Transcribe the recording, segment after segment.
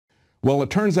Well,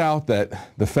 it turns out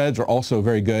that the feds are also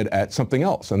very good at something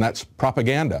else, and that's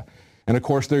propaganda. And of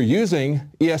course, they're using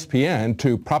ESPN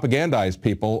to propagandize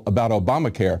people about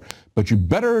Obamacare. But you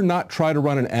better not try to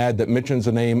run an ad that mentions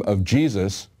the name of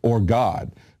Jesus or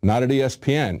God, not at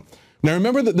ESPN. Now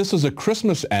remember that this is a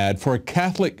Christmas ad for a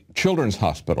Catholic children's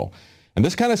hospital. And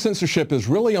this kind of censorship is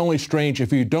really only strange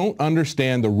if you don't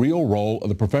understand the real role of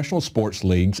the professional sports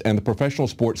leagues and the professional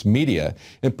sports media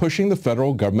in pushing the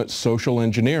federal government's social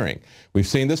engineering. We've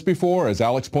seen this before, as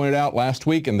Alex pointed out last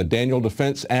week, in the Daniel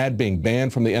Defense ad being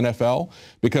banned from the NFL,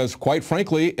 because quite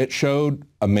frankly, it showed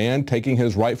a man taking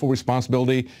his rightful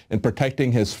responsibility in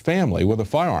protecting his family with a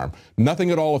firearm.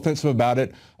 Nothing at all offensive about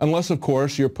it, unless, of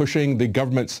course, you're pushing the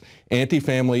government's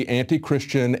anti-family,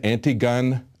 anti-Christian,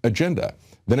 anti-gun agenda.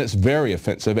 Then it's very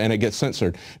offensive and it gets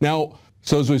censored. Now,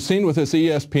 so as we've seen with this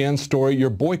ESPN story, your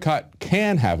boycott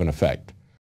can have an effect.